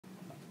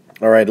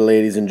Alright,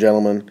 ladies and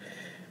gentlemen,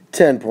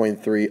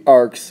 10.3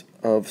 arcs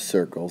of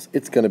circles.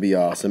 It's going to be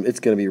awesome.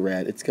 It's going to be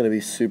rad. It's going to be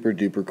super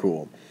duper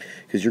cool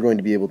because you're going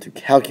to be able to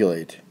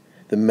calculate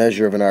the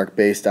measure of an arc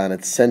based on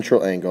its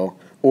central angle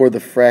or the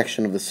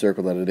fraction of the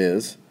circle that it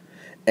is,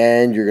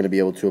 and you're going to be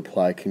able to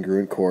apply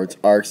congruent chords,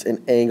 arcs,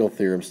 and angle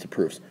theorems to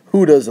proofs.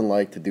 Who doesn't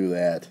like to do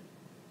that?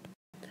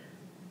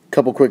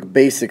 Couple quick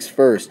basics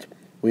first.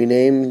 We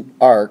name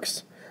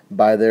arcs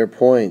by their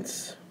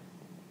points.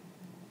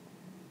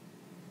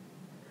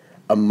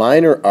 A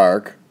minor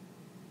arc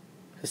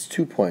has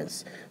 2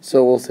 points.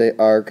 So we'll say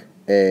arc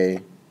A,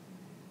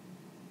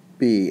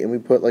 B, and we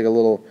put like a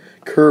little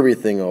curvy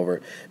thing over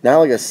it. Not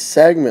like a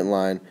segment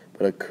line,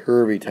 but a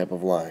curvy type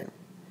of line.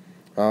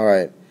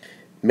 Alright,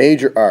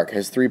 major arc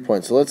has 3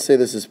 points. So let's say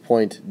this is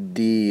point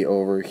D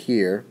over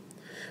here.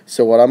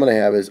 So what I'm going to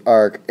have is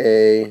arc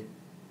A,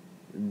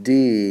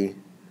 D,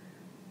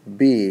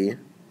 B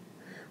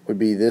would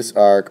be this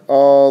arc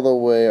all the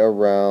way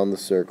around the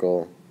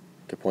circle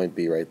to point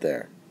B right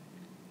there.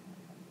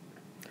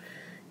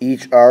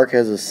 Each arc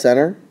has a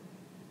center,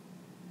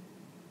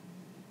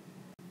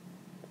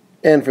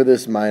 and for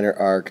this minor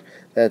arc,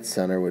 that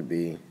center would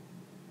be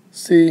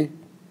C.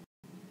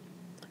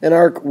 An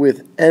arc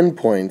with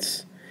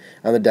endpoints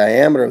on the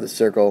diameter of the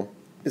circle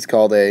is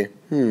called a,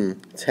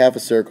 it's half a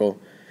circle,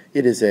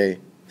 it is a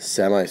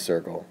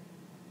semicircle.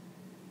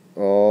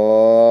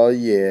 Oh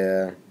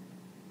yeah.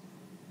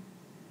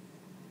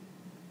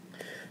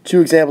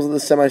 2 examples of the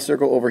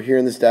semicircle over here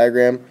in this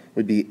diagram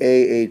would be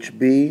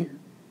AHB,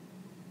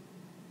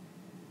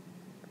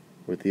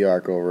 with the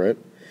arc over it,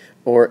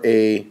 or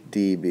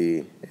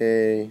ADB.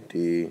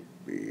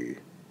 ADB.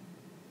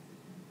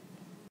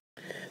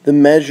 The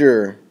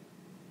measure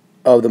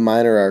of the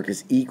minor arc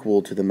is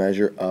equal to the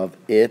measure of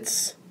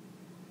its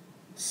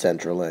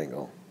central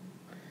angle.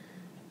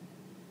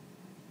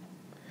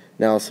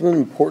 Now, something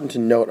important to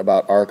note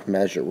about arc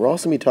measure. We're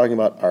also going to be talking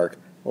about arc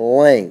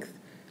length.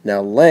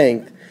 Now,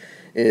 length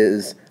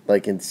is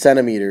like in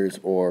centimeters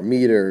or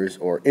meters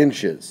or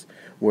inches,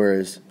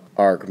 whereas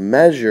arc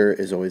measure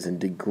is always in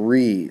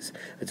degrees.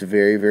 It's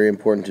very, very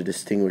important to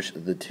distinguish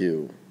the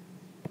two.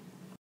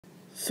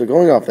 So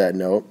going off that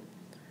note,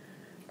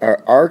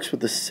 are arcs with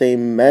the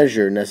same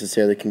measure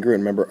necessarily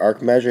congruent? Remember,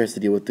 arc measure has to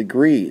deal with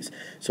degrees.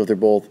 So if they're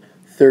both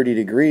 30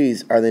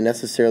 degrees, are they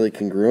necessarily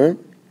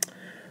congruent?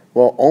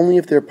 Well, only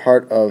if they're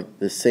part of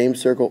the same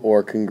circle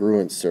or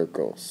congruent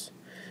circles.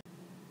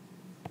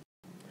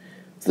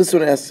 So this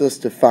one asks us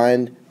to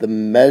find the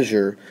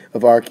measure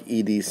of arc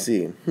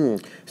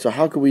EDC. So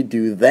how could we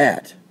do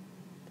that?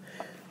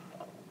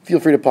 Feel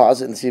free to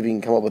pause it and see if you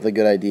can come up with a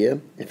good idea.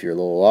 If you're a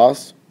little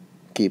lost,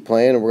 keep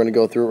playing and we're going to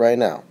go through it right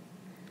now.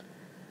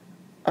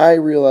 I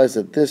realize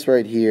that this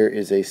right here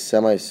is a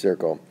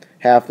semicircle.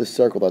 Half the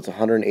circle, that's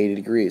 180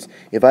 degrees.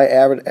 If I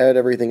add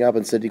everything up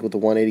and set it equal to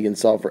 180 and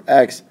solve for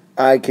x,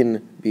 I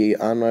can be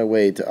on my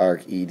way to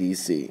arc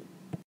EDC.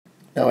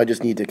 Now I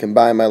just need to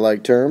combine my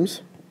like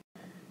terms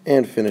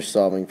and finish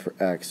solving for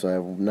x. So I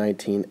have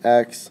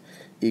 19x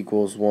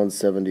equals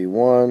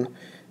 171.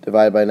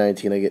 Divided by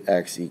 19, I get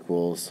x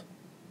equals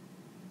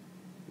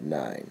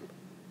 9.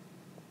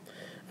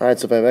 Alright,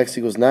 so if I have x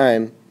equals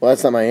 9, well,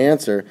 that's not my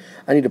answer.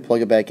 I need to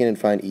plug it back in and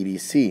find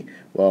EDC.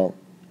 Well,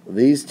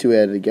 these two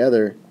added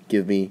together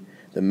give me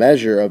the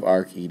measure of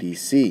arc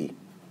EDC.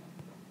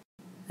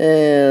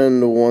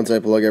 And once I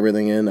plug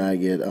everything in, I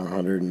get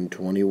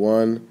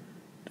 121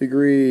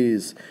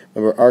 degrees.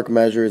 Remember, arc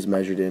measure is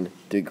measured in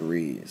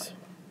degrees.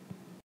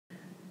 A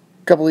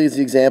couple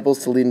easy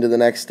examples to lead into the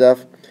next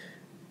stuff.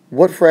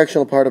 What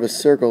fractional part of a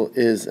circle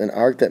is an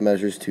arc that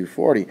measures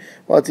 240?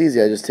 Well, it's easy.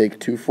 I just take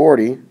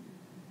 240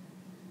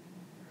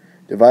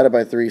 divided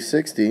by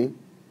 360.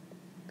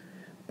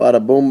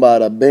 Bada boom,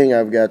 bada bing,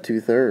 I've got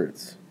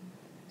 2/3.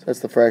 So that's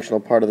the fractional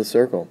part of the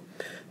circle.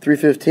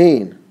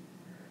 315.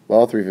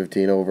 Well,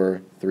 315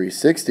 over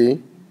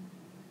 360.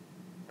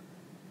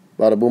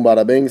 Bada boom,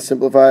 bada bing.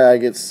 Simplify, I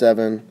get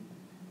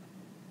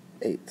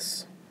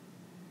 7/8.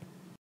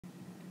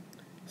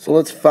 So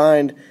let's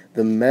find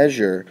the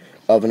measure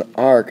of an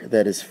arc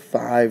that is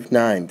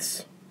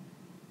 5/9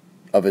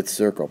 of its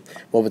circle.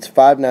 Well, if it's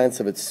 5/9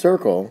 of its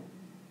circle,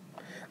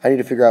 I need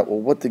to figure out, well,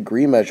 what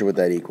degree measure would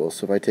that equal?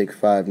 So if I take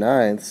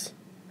 5/9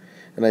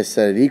 and I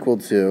set it equal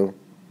to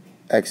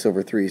x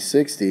over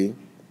 360,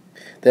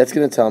 that's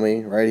going to tell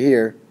me right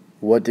here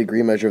what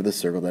degree measure of the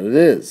circle that it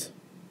is.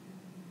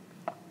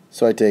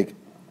 So I take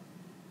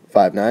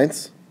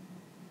 5/9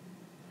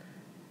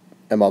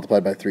 and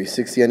multiplied by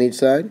 360 on each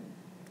side.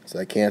 So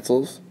that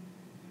cancels.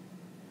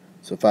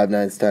 So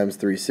 5/9 times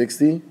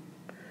 360.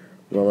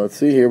 Well, let's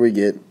see here. We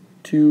get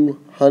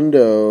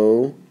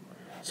 200.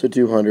 So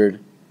 200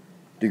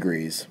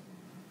 degrees.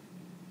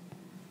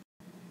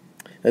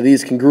 Now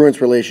these congruence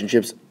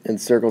relationships in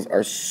circles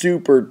are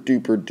super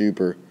duper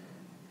duper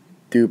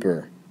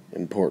duper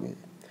important.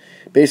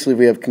 Basically, if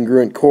we have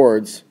congruent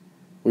chords,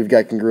 we've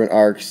got congruent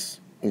arcs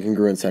and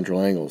congruent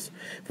central angles.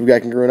 If we've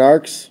got congruent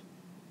arcs,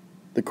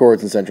 the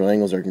chords and central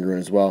angles are congruent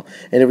as well.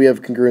 And if we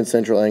have congruent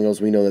central angles,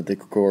 we know that the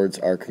chords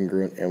are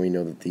congruent, and we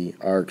know that the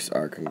arcs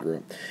are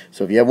congruent.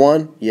 So if you have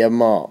one, you have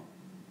them all.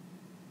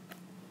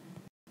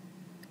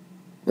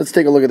 Let's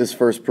take a look at this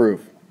first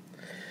proof.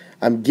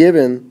 I'm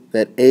given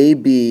that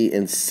AB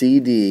and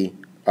CD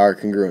are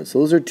congruent. So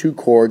those are two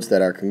chords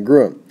that are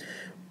congruent.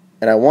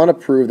 And I want to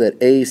prove that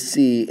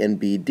AC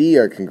and BD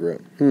are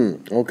congruent.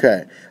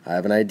 Okay, I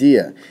have an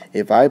idea.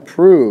 If I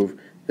prove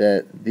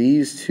that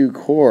these two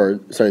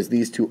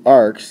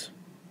arcs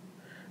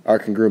are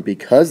congruent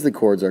because the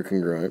chords are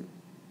congruent,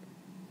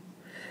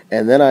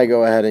 and then I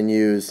go ahead and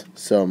use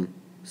some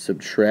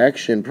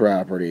subtraction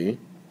property,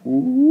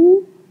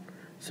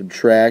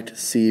 subtract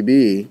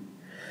CB,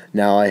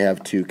 now I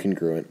have two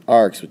congruent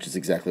arcs, which is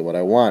exactly what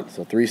I want.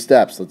 So 3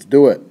 steps, let's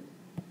do it.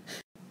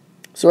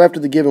 So after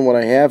the given, what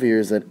I have here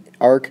is that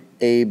arc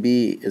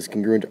AB is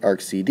congruent to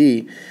arc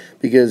CD,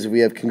 because if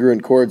we have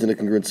congruent chords in a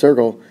congruent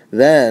circle,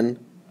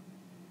 then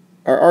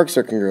our arcs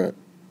are congruent.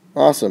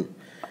 Awesome.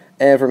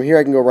 And from here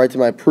I can go right to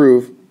my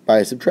proof by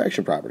a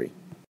subtraction property.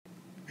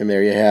 And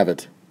there you have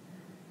it.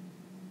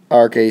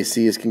 Arc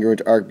AC is congruent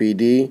to arc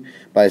BD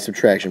by a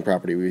subtraction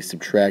property. We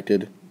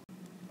subtracted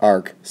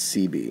arc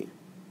CB.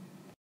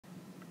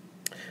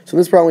 So in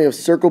this problem we have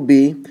circle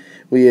B,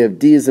 we have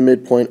D as the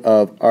midpoint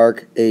of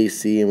arc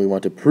AC, and we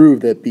want to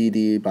prove that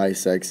BD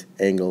bisects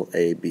angle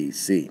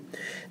ABC.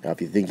 Now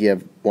if you think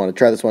you want to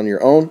try this one on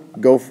your own,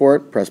 go for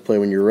it, press play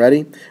when you're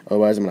ready,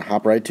 otherwise I'm going to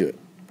hop right to it.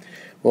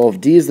 Well, if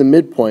D is the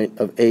midpoint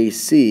of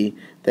AC,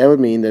 that would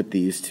mean that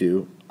these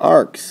two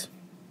arcs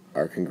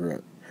are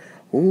congruent.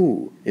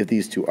 Ooh, if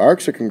these two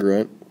arcs are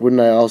congruent,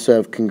 wouldn't I also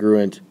have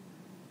congruent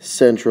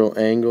central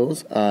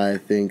angles? I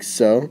think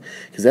so,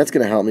 because that's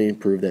going to help me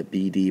prove that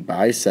BD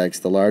bisects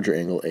the larger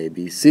angle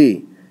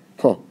ABC.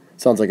 Oh,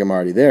 sounds like I'm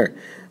already there.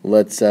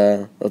 Let's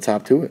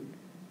hop to it.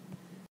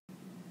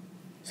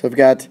 So I've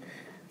got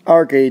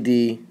arc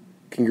AD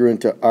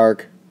congruent to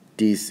arc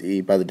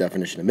DC by the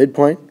definition of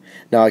midpoint.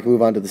 Now I can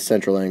move on to the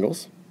central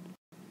angles.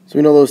 So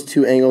we know those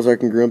two angles are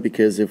congruent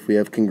because if we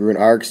have congruent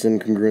arcs and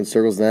congruent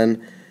circles,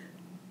 then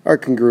are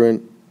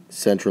congruent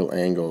central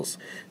angles.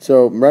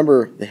 So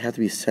remember, they have to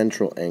be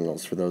central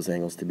angles for those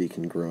angles to be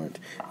congruent.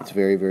 It's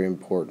very, very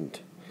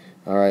important.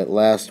 Alright,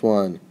 last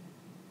one.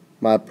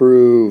 My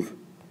proof.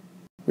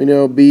 We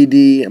know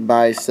BD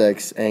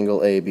bisects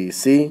angle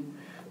ABC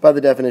by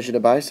the definition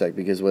of bisect,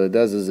 because what it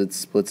does is it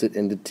splits it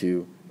into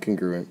two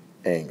congruent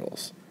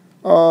angles.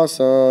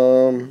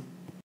 Awesome.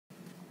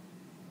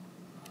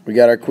 We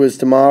got our quiz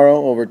tomorrow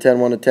over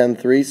 10.1 to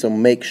 10.3, so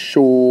make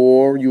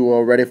sure you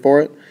are ready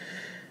for it.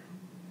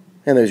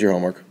 And there's your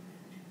homework.